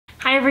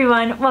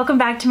everyone, welcome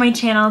back to my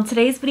channel.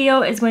 Today's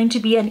video is going to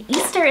be an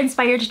Easter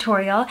inspired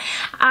tutorial.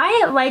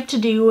 I like to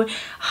do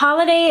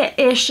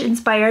holiday-ish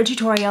inspired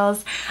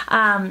tutorials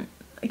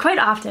quite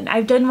often.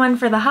 I've done one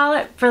for the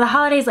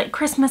holidays like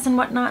Christmas and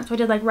whatnot, so I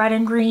did like red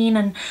and green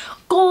and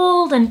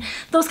gold and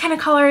those kind of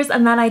colors,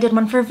 and then I did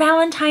one for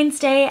Valentine's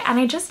Day, and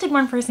I just did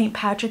one for St.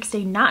 Patrick's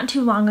Day not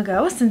too long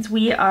ago since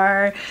we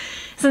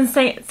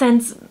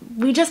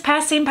just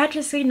passed St.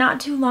 Patrick's Day not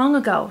too long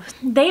ago.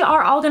 They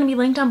are all going to be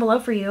linked down below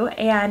for you,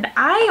 and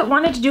I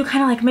wanted to do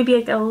kind of like maybe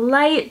like a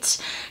light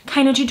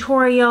kind of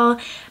tutorial,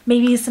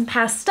 maybe some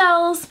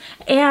pastels,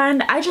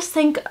 and I just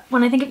think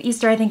when I think of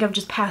Easter I think of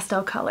just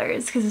pastel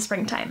colors because it's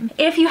springtime.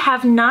 If you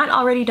have not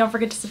already, don't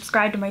forget to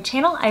subscribe to my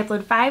channel. I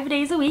upload 5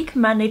 days a week,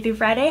 Monday through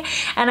Friday,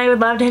 and I would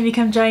love to have you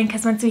come join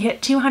because once we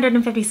hit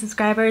 250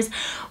 subscribers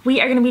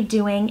we are going to be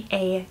doing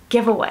a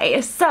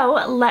giveaway.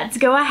 So let's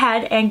go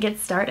ahead and get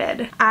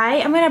started. I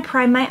am going to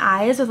prime my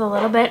eyes with a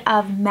little bit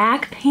of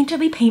MAC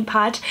Painterly Paint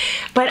Pot,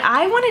 but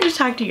I wanted to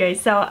talk to you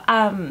guys. So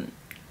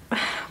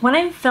when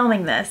I'm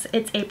filming this,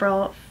 it's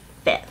April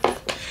 5th,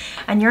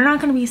 and you're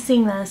not going to be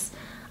seeing this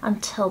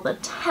until the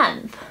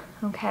 10th,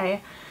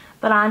 okay?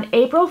 But on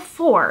April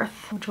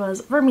 4th, which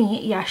was for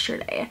me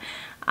yesterday,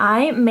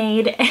 I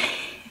made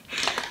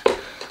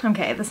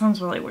okay, this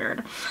sounds really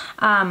weird.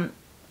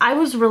 I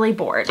was really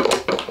bored,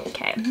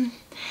 okay?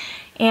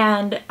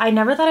 And I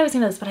never thought I was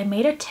gonna do this, but I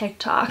made a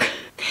TikTok.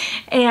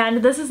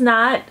 And this is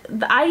not,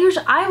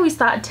 I always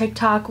thought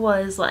TikTok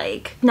was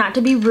like, not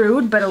to be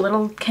rude, but a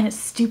little kind of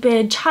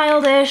stupid,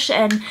 childish,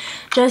 and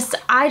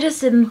I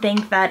just didn't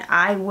think that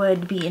I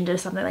would be into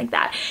something like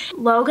that.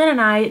 Logan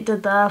and I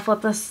did the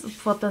flip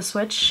the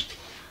switch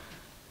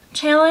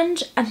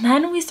challenge, and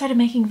then we started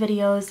making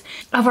videos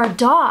of our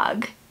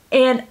dog,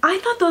 and I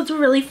thought those were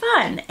really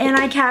fun, and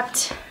I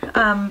kept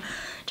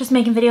just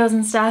making videos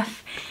and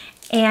stuff,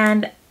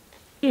 and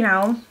you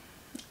know,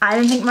 I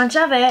didn't think much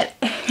of it,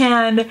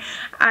 and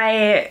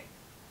I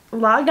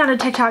logged on to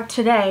TikTok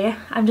today.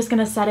 I'm just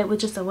gonna set it with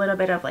just a little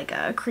bit of like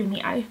a cream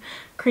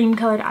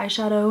colored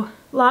eyeshadow.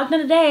 Logged on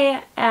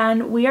today,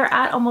 and we are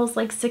at almost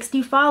like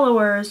 60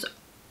 followers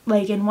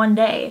like in one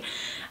day,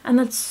 and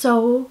that's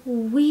so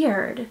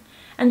weird.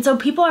 And so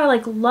people are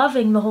like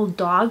loving the whole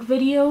dog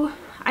video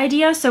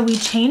idea, so we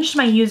changed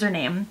my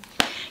username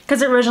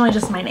because originally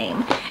just my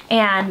name,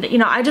 and you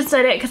know, I just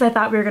did it because I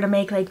thought we were gonna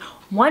make like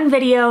one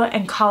video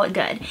and call it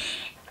good,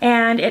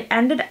 and it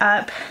ended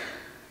up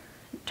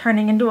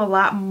turning into a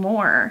lot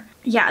more.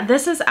 Yeah,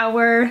 this is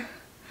our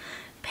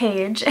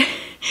page.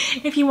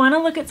 If you want to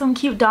look at some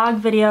cute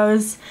dog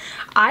videos,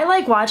 I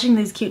like watching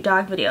these cute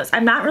dog videos.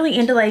 I'm not really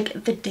into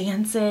like the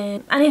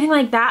dancing, anything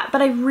like that,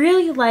 but I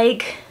really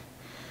like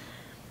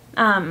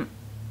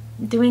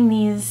doing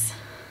these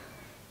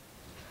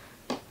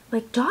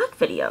like dog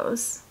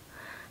videos.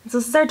 So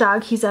this is our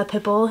dog. He's a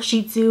pit bull,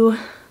 Shih Tzu,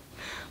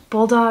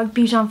 Bulldog,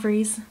 Bichon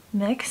Frise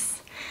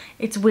mix.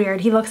 It's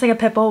weird. He looks like a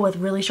pit bull with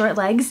really short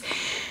legs.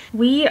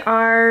 We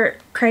are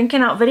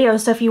cranking out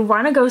videos, so if you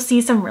want to go see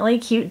some really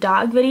cute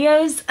dog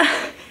videos,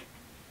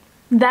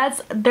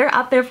 they're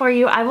up there for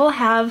you. I will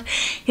have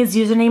his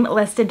username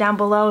listed down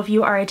below if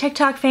you are a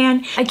TikTok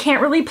fan. I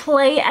can't really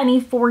play any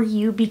for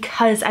you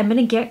because I'm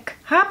gonna get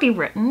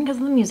copywritten because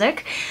of the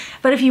music,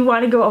 but if you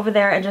want to go over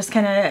there and just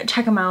kind of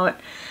check them out,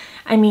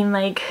 I mean,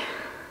 like,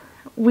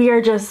 we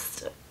are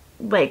just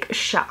like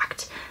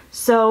shocked.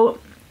 So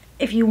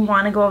if you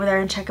want to go over there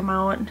and check them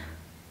out,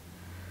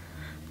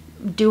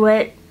 do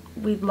it.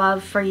 We'd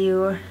love for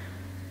you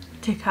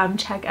to come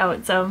check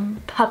out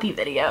some puppy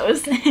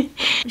videos.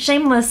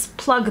 Shameless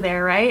plug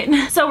there, right?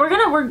 So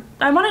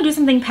I want to do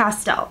something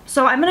pastel.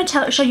 So I'm going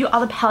to show you all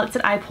the palettes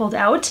that I pulled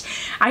out.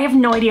 I have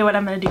no idea what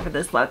I'm going to do for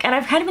this look, and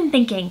I've kind of been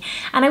thinking,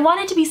 and I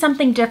want it to be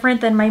something different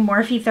than my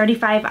Morphe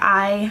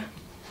 35i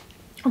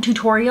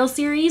tutorial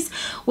series,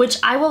 which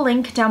I will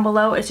link down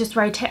below. It's just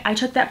where I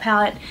took that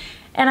palette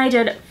and I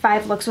did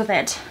 5 looks with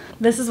it.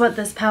 This is what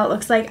this palette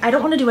looks like. I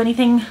don't want to do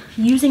anything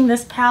using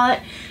this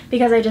palette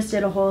because I just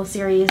did a whole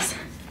series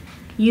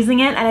using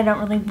it, and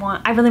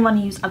I really want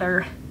to use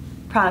other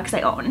products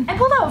I own. I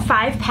pulled out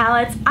 5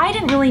 palettes. I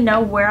didn't really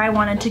know where I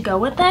wanted to go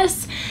with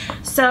this,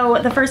 so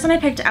the first one I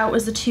picked out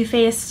was the Too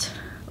Faced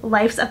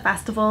Life's a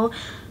Festival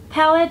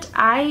palette.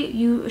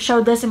 You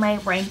showed this in my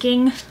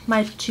ranking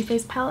my Too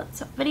Faced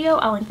palettes video.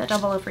 I'll link that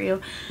down below for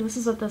you. This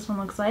is what this one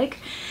looks like.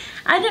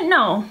 I didn't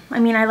know. I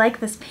mean, I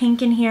like this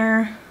pink in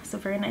here. It's a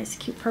very nice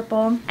cute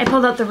purple. I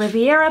pulled out the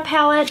Riviera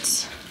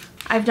palette.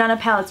 I've done a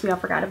Palettes We All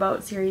Forgot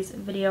About series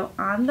video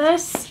on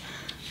this,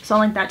 so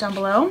I'll link that down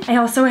below. I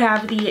also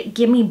have the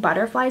Gimme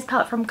Butterflies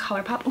palette from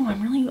Colourpop. Oh,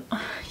 I'm really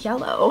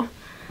yellow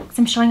because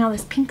I'm showing all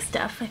this pink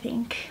stuff, I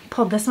think.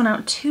 Pulled this one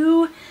out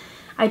too.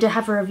 I did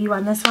have a review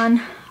on this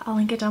one. I'll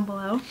link it down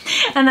below.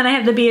 And then I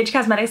have the BH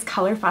Cosmetics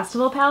Color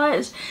Festival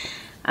palette.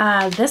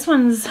 This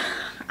one's,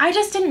 I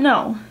just didn't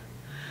know.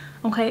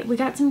 Okay, we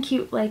got some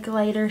cute like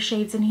lighter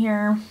shades in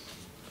here.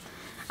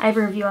 I have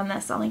a review on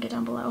this. I'll link it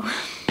down below.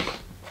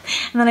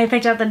 And then I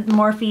picked up the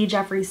Morphe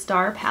Jeffree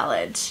Star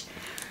palette.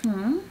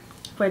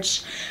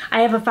 which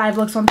I have a 5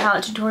 looks 1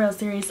 palette tutorial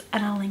series,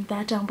 and I'll link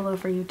that down below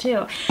for you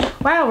too.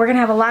 Wow, we're gonna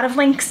have a lot of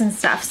links and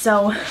stuff,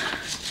 so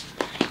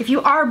if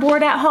you are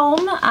bored at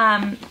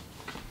home,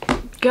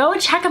 go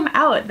check them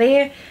out.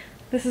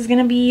 This is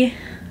gonna be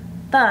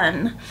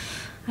fun,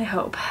 I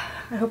hope.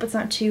 I hope it's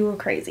not too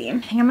crazy. I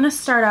think I'm gonna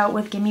start out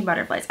with Gimme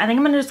Butterflies. I think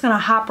I'm just gonna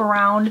hop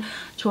around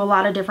to a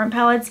lot of different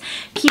palettes.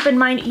 Keep in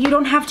mind, you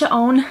don't have to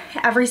own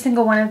every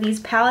single one of these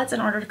palettes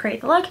in order to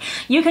create the look.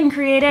 You can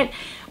create it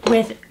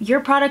with your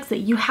products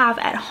that you have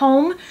at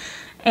home.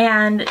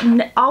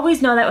 And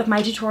always know that with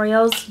my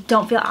tutorials,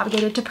 don't feel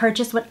obligated to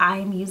purchase what I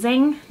am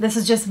using. This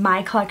is just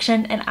my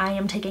collection and I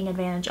am taking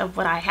advantage of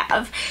what I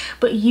have.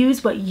 But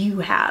use what you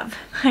have.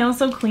 I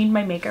also cleaned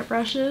my makeup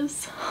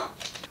brushes.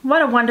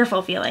 What a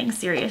wonderful feeling,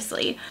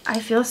 seriously. I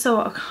feel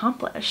so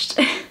accomplished.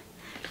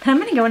 I'm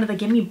gonna go into the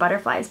Gimme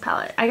Butterflies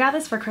palette. I got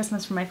this for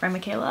Christmas from my friend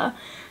Michaela.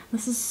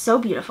 This is so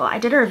beautiful. I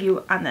did a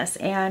review on this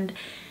and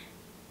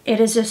it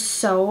is just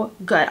so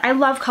good. I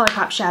love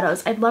Colourpop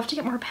shadows. I'd love to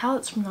get more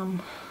palettes from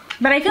them.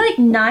 But I feel like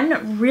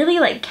none really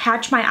like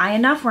catch my eye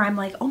enough where I'm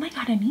like, oh my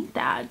god, I need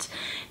that.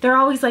 They're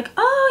always like,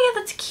 oh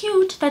yeah, that's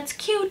cute, that's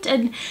cute.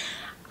 And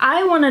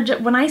I want to,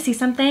 when I see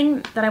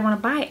something that I want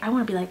to buy, I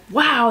want to be like,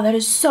 wow, that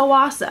is so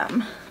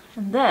awesome.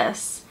 And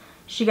this,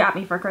 she got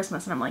me for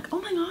Christmas and I'm like, oh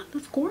my god,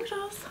 that's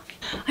gorgeous.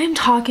 I am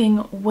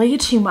talking way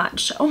too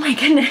much. Oh my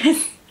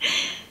goodness.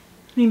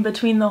 I mean,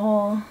 between the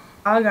whole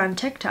vlog on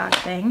TikTok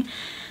thing.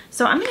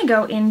 So I'm going to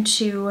go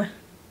into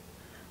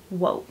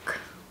Woke,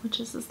 which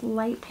is this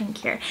light pink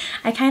here.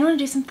 I kind of want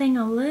to do something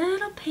a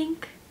little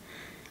pink,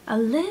 a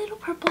little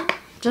purple.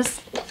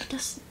 Just,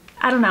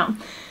 I don't know.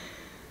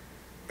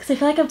 Because I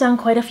feel like I've done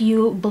quite a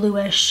few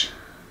bluish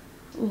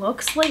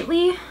looks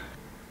lately.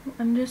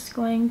 I'm just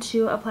going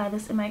to apply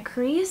this in my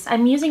crease.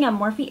 I'm using a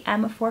Morphe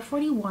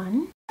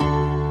M441.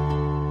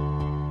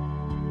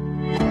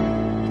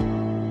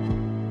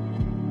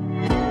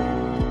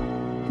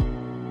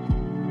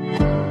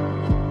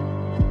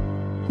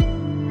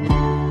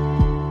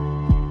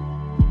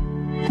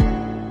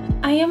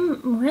 I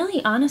am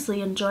really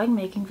honestly enjoying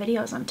making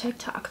videos on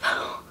TikTok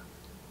though.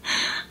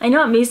 I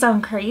know it may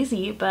sound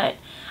crazy, but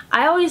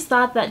I always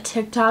thought that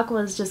TikTok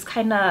was just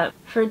kind of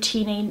for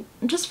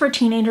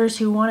teenagers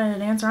who wanted to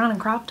dance around in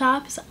crop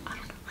tops. I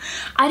don't know.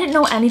 I didn't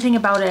know anything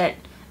about it.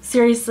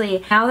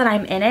 Seriously, now that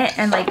I'm in it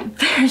and like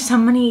there's so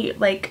many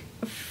like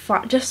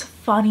just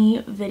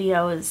funny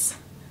videos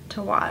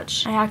to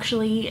watch, I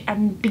actually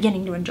am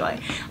beginning to enjoy.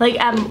 Like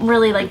I'm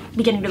really like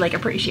beginning to like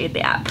appreciate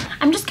the app.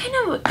 I'm just kind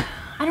of,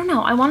 I don't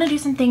know, I want to do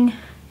something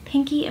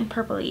pinky and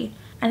purpley.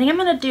 I think I'm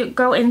gonna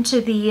go into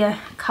the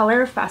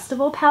Color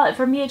Festival palette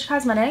from BH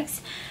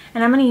Cosmetics,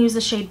 and I'm gonna use the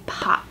shade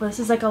Pop. This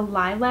is like a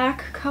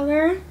lilac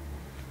color,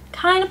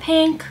 kind of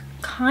pink,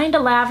 kind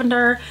of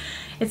lavender.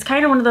 It's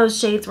kind of one of those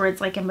shades where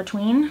it's like in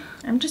between.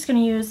 I'm just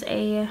gonna use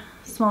a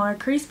smaller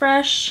crease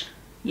brush.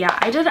 Yeah,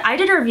 I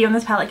did a review on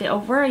this palette like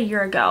over a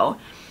year ago,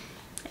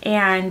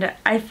 and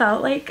I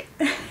felt like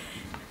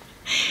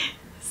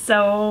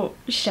so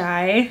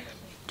shy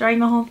during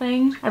the whole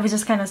thing. I was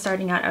just kind of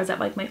starting out. I was at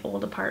like my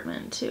old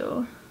apartment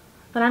too.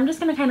 But I'm just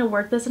gonna kind of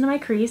work this into my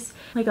crease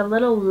like a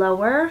little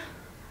lower.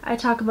 I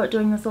talk about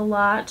doing this a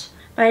lot,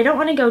 but I don't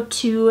want to go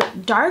too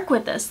dark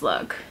with this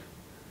look.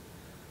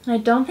 And I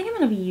don't think I'm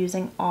gonna be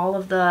using all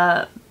of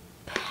the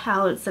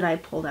palettes that I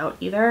pulled out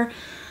either.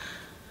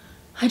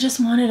 I just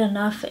wanted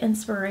enough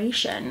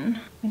inspiration.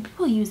 Maybe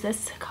people use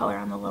this color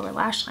on the lower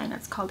lash line.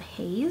 It's called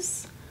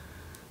Haze.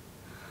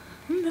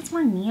 That's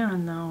more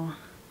neon though.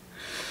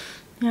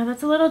 Yeah,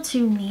 that's a little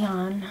too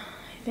neon,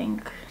 I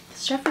think.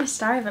 Does Jeffree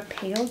Star have a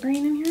pale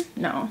green in here?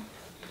 No.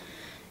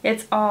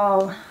 It's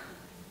all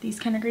these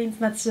kind of greens.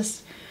 That's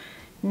just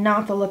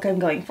not the look I'm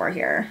going for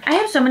here. I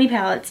have so many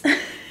palettes.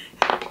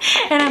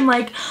 And I'm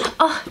like,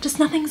 oh, just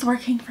nothing's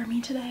working for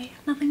me today.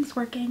 Nothing's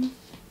working.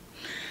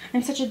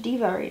 I'm such a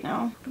diva right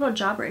now. What about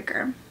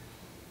Jawbreaker?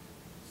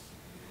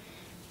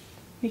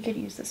 We could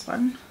use this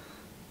one.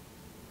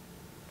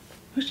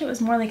 Wish it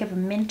was more like of a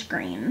mint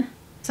green.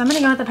 So I'm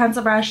gonna go with the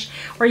pencil brush.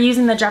 We're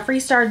using the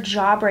Jeffree Star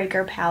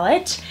Jawbreaker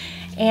palette,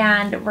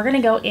 and we're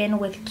gonna go in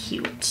with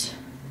Cute.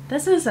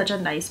 This is such a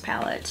nice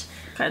palette.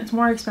 It's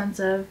more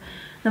expensive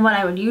than what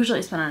I would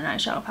usually spend on an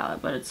eyeshadow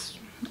palette, but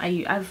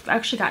I've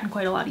actually gotten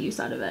quite a lot of use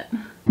out of it.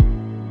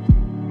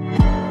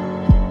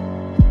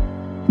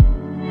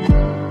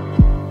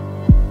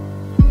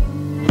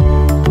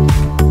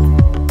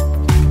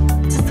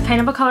 This is the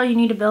kind of a color you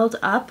need to build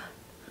up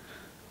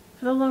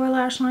for the lower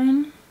lash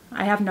line.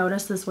 I have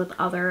noticed this with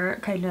other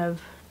kind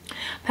of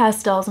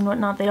pastels and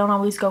whatnot. They don't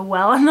always go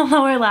well on the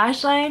lower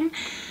lash line,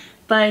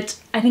 but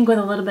I think with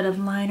a little bit of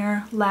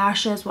liner,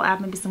 lashes, we'll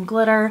add maybe some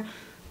glitter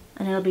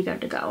and it'll be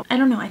good to go. I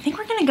don't know, I think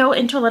we're gonna go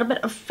into a little bit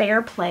of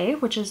Fair Play,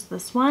 which is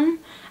this one,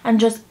 and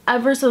just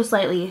ever so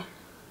slightly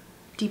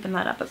deepen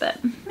that up a bit.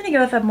 I'm gonna go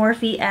with a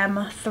Morphe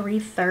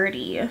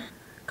M330.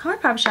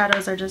 Colourpop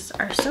shadows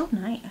are so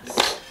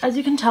nice. As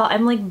you can tell,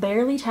 I'm like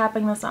barely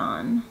tapping this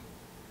on.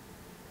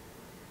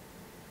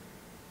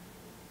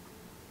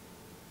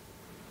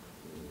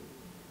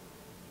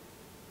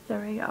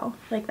 There we go.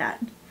 like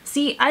that.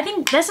 See, I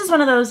think this is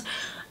one of those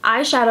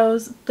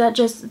eyeshadows that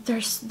just,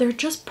 they're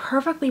just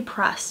perfectly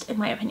pressed in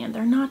my opinion.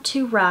 They're not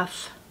too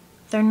rough.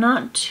 They're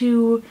not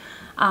too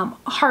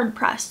hard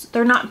pressed.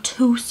 They're not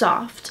too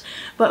soft.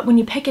 But when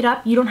you pick it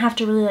up, you don't have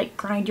to really like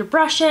grind your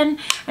brush in,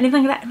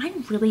 anything like that. And I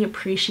really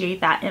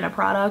appreciate that in a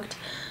product.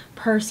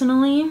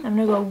 Personally, I'm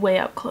gonna go way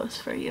up close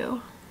for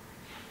you.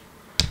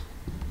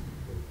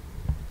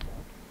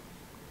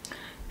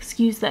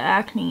 Excuse the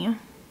acne.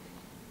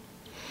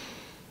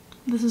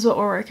 This is what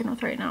we're working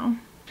with right now.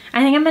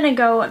 I think I'm gonna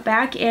go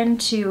back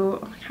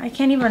into, I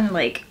can't even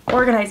like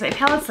organize my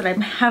palettes that I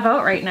have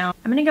out right now.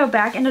 I'm gonna go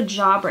back into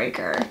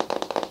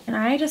Jawbreaker, and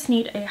I just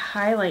need a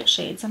highlight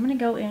shade. So I'm gonna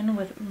go in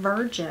with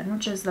Virgin,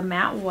 which is the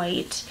matte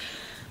white.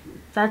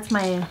 That's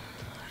my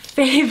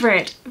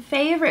favorite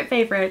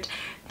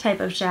type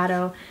of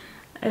shadow,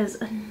 is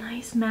a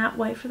nice matte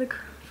white for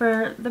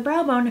the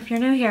brow bone. If you're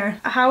new here,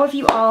 how have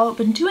you all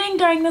been doing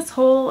during this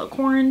whole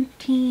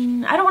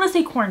quarantine? I don't want to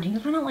say quarantine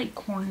because I don't like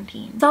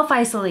quarantine.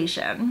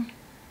 Self-isolation.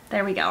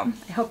 There we go.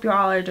 I hope you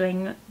all are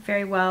doing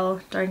very well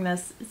during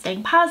this,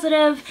 staying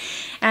positive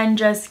and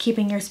just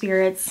keeping your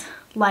spirits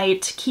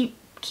light. Keep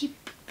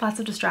lots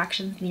of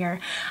distractions near.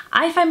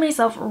 I find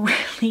myself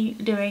really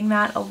doing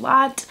that a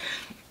lot.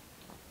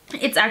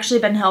 It's actually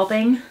been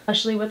helping,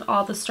 especially with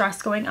all the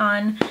stress going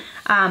on.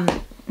 I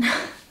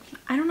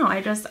don't know,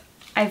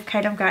 I've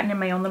kind of gotten in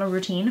my own little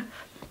routine.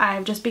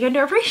 I've just begun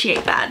to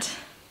appreciate that.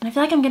 And I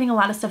feel like I'm getting a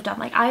lot of stuff done.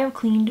 Like, I have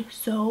cleaned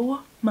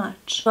so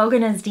much.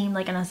 Logan is deemed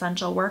like an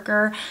essential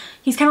worker.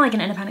 He's kind of like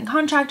an independent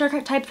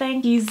contractor type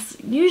thing. He's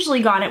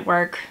usually gone at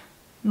work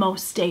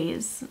most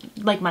days,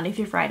 like Monday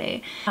through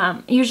Friday.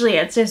 Usually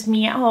it's just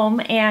me at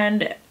home,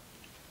 and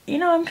you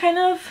know,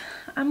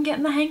 I'm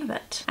getting the hang of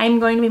it. I'm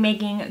going to be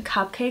making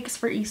cupcakes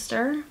for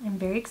Easter. I'm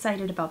very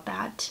excited about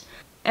that.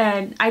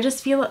 And I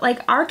just feel like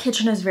our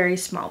kitchen is very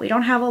small. We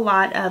don't have a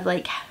lot of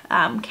like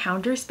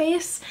counter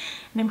space.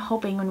 And I'm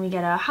hoping when we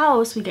get a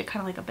house, we get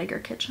kind of like a bigger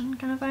kitchen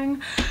kind of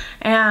thing.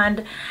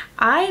 And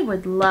I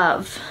would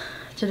love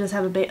to just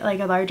have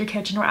a larger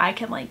kitchen where I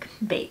can like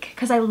bake.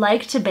 Because I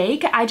like to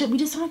bake. We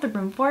just don't have the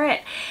room for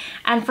it.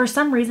 And for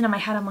some reason in my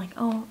head, I'm like,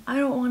 oh, I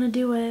don't want to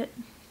do it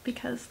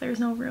because there's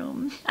no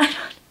room.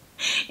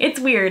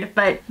 It's weird.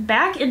 But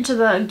back into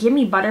the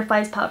Gimme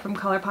Butterflies palette from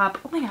Colourpop.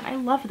 Oh my god, I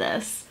love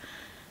this.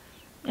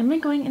 I'm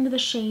going into the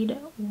shade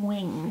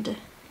Winged.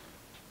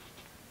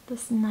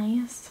 This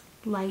nice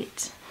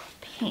light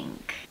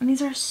pink. And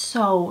these are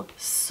so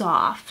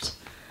soft.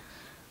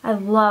 I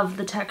love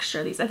the texture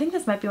of these. I think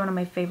this might be one of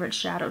my favorite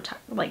shadow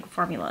like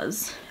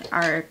formulas,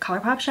 are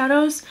Colourpop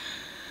shadows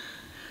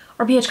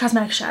or BH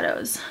Cosmetics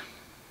shadows.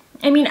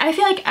 I mean, I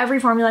feel like every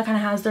formula kind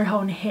of has their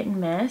own hit and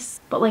miss,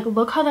 but like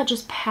look how that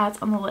just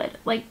pats on the lid.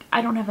 Like,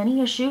 I don't have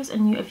any issues,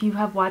 and if you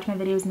have watched my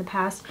videos in the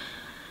past,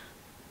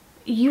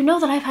 you know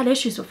that I've had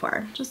issues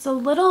before. Just a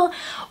little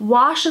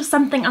wash of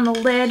something on the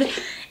lid,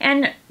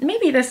 and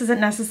maybe this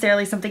isn't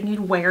necessarily something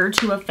you'd wear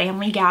to a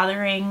family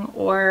gathering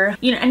or,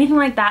 you know, anything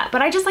like that,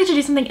 but I just like to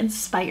do something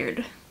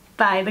inspired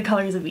by the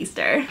colors of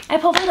Easter. I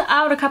pulled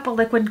out a couple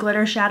liquid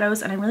glitter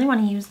shadows, and I really want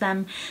to use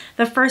them.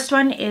 The first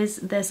one is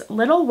this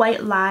Little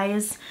White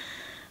Lies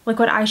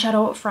liquid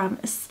eyeshadow from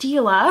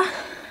Stila.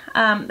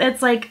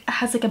 It's like,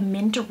 has like a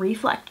mint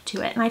reflect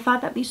to it, and I thought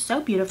that'd be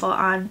so beautiful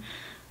on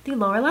the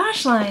lower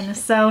lash line.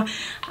 So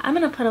I'm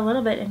gonna put a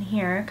little bit in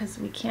here because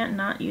we can't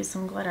not use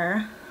some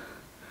glitter.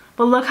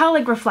 But look how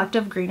like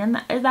reflective green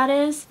that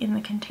is in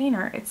the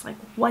container. It's like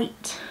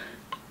white.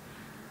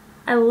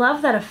 I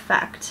love that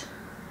effect.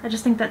 I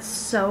just think that's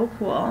so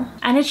cool.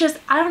 And it's just,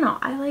 I don't know,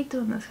 I like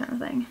doing this kind of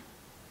thing.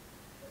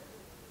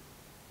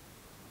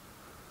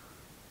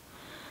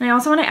 And I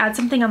also want to add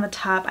something on the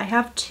top. I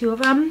have two of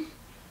them,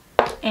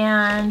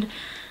 and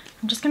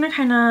I'm just gonna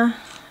kind of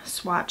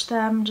swatch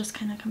them, just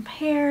kind of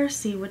compare,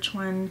 see which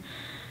one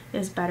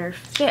is better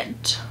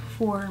fit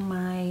for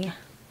my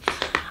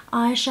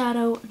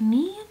eyeshadow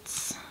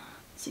needs.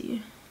 Let's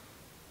see.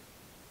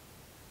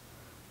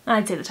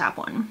 I'd say the top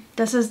one.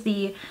 This is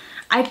the,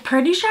 I'm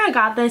pretty sure I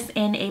got this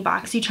in a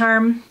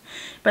BoxyCharm,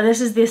 but this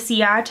is the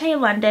Ciate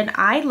London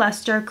Eye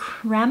Lustre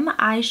Creme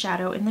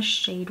eyeshadow in the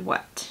shade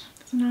what?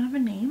 Does it not have a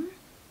name?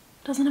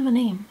 Doesn't have a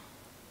name.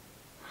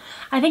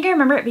 I think I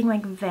remember it being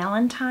like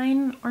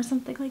Valentine or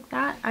something like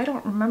that. I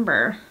don't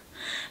remember.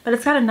 But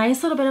it's got a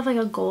nice little bit of like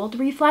a gold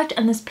reflect,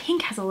 and this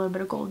pink has a little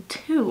bit of gold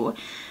too.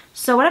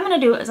 So what I'm going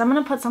to do is I'm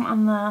going to put some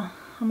on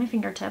my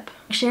fingertip.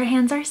 Make sure your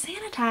hands are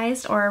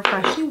sanitized or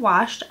freshly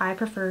washed. I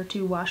prefer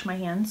to wash my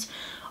hands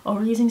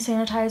over using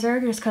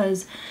sanitizer just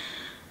because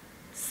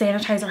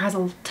sanitizer has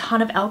a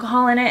ton of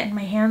alcohol in it, and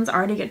my hands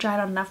already get dried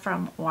out enough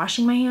from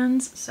washing my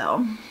hands.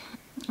 So,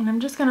 and I'm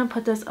just going to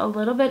put this a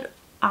little bit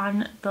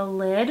on the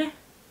lid.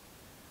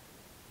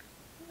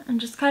 And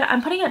just kind of,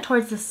 I'm putting it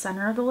towards the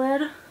center of the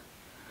lid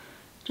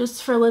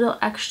just for a little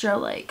extra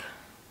like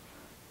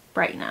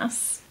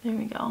brightness. There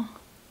we go.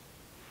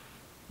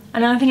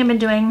 Another thing I've been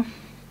doing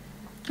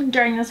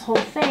during this whole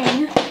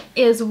thing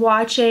is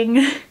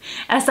watching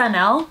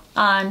SNL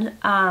on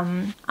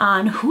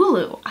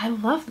Hulu. I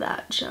love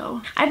that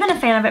show. I've been a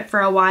fan of it for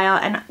a while,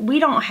 and we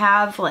don't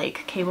have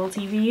like cable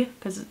TV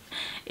because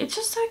it's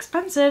just so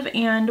expensive,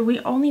 and we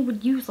only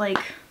would use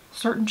like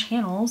certain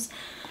channels.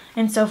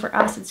 And so for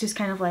us, it's just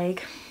kind of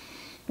like,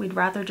 we'd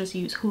rather just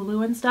use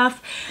Hulu and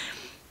stuff.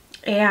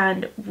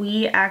 And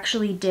we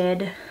actually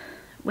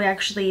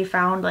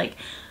found like,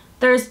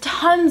 there's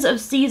tons of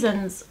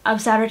seasons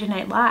of Saturday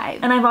Night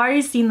Live. And I've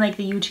already seen like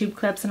the YouTube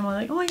clips and I'm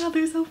like, oh my god,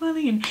 they're so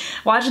funny. And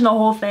watching the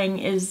whole thing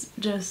is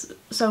just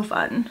so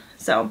fun.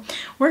 So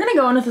we're gonna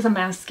go in with some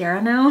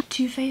mascara now.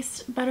 Too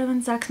Faced Better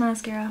Than Sex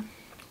mascara.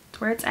 It's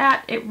where it's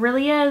at. It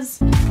really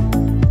is.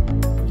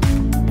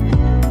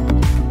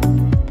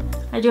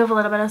 I do have a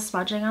little bit of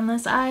smudging on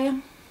this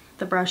eye.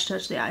 The brush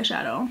touched the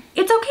eyeshadow.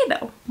 It's okay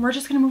though. We're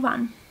just gonna move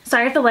on.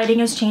 Sorry if the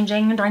lighting is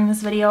changing during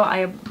this video.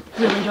 I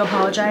really do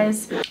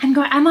apologize.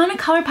 I'm on a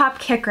Colourpop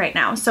kick right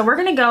now. So we're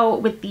gonna go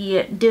with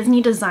the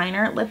Disney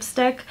Designer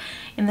lipstick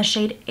in the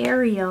shade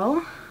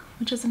Ariel,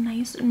 which is a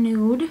nice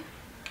nude.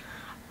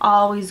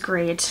 Always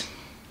great.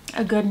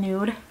 A good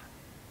nude.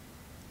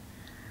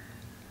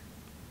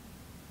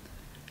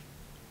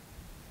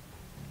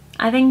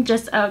 I think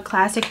just a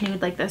classic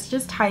nude like this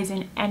just ties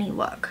in any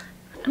look.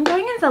 I'm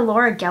going into the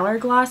Laura Geller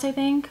gloss, I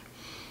think.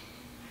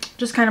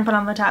 Just kind of put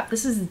on the top.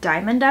 This is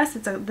Diamond Dust.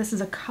 This is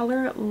a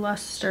color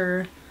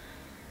Lustre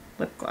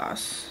lip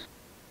gloss.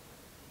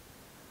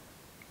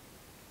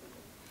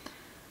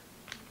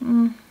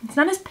 It's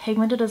not as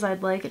pigmented as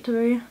I'd like it to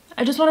be.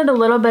 I just wanted a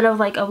little bit of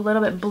like a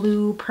little bit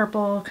blue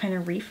purple kind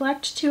of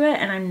reflect to it,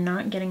 and I'm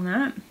not getting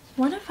that.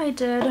 What if I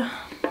did?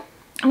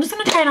 I'm just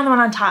gonna try another one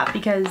on top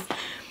because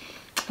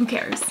who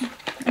cares?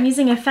 I'm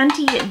using a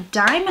Fenty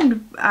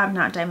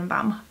not Diamond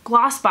Bomb,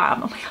 Gloss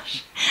Bomb. Oh my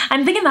gosh.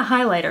 I'm thinking the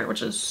highlighter,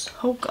 which is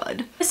so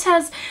good. This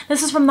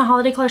is from the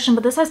holiday collection,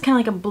 but this has kind of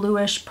like a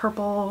bluish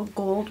purple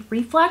gold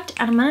reflect,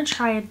 and I'm gonna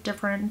try a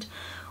different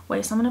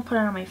way. So I'm gonna put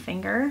it on my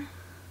finger.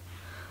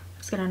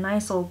 Just get a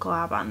nice little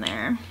glob on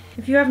there.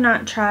 If you have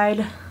not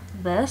tried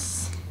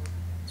this,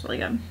 it's really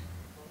good.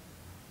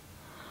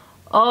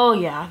 Oh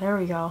yeah, there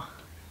we go.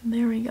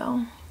 There we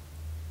go.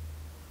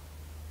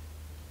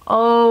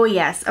 Oh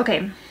yes,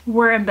 okay,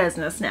 we're in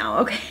business now,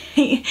 okay.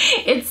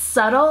 It's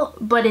subtle,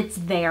 but it's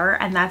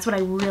there, and that's what I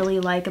really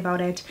like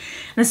about it.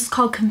 And this is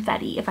called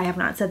Confetti, if I have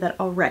not said that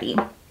already.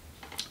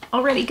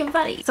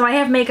 Confetti. So I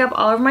have makeup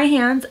all over my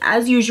hands,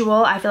 as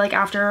usual. I feel like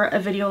after a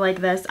video like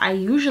this, I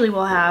usually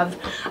will have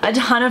a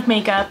ton of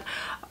makeup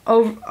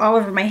all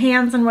over my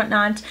hands and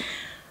whatnot.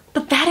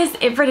 But that is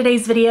it for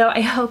today's video.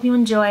 I hope you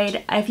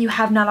enjoyed. If you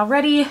have not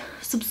already,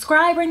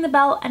 subscribe, ring the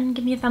bell, and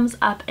give me a thumbs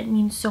up. It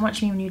means so much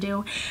to me when you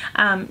do.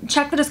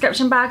 Check the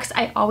description box.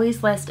 I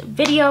always list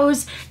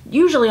videos,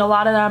 usually a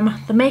lot of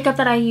them, the makeup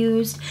that I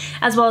used,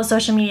 as well as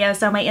social media.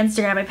 So my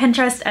Instagram, my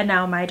Pinterest, and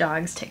now my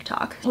dog's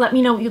TikTok. Let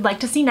me know what you'd like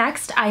to see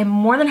next. I am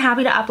more than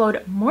happy to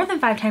upload more than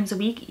 5 times a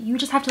week. You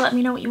just have to let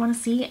me know what you want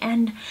to see,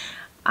 and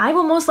I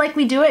will most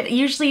likely do it.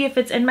 Usually if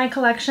it's in my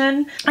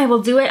collection, I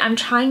will do it. I'm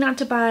trying not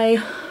to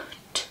buy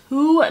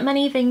too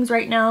many things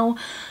right now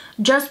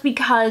just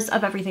because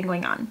of everything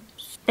going on.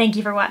 Thank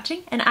you for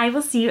watching, and I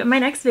will see you in my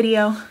next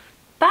video.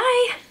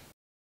 Bye!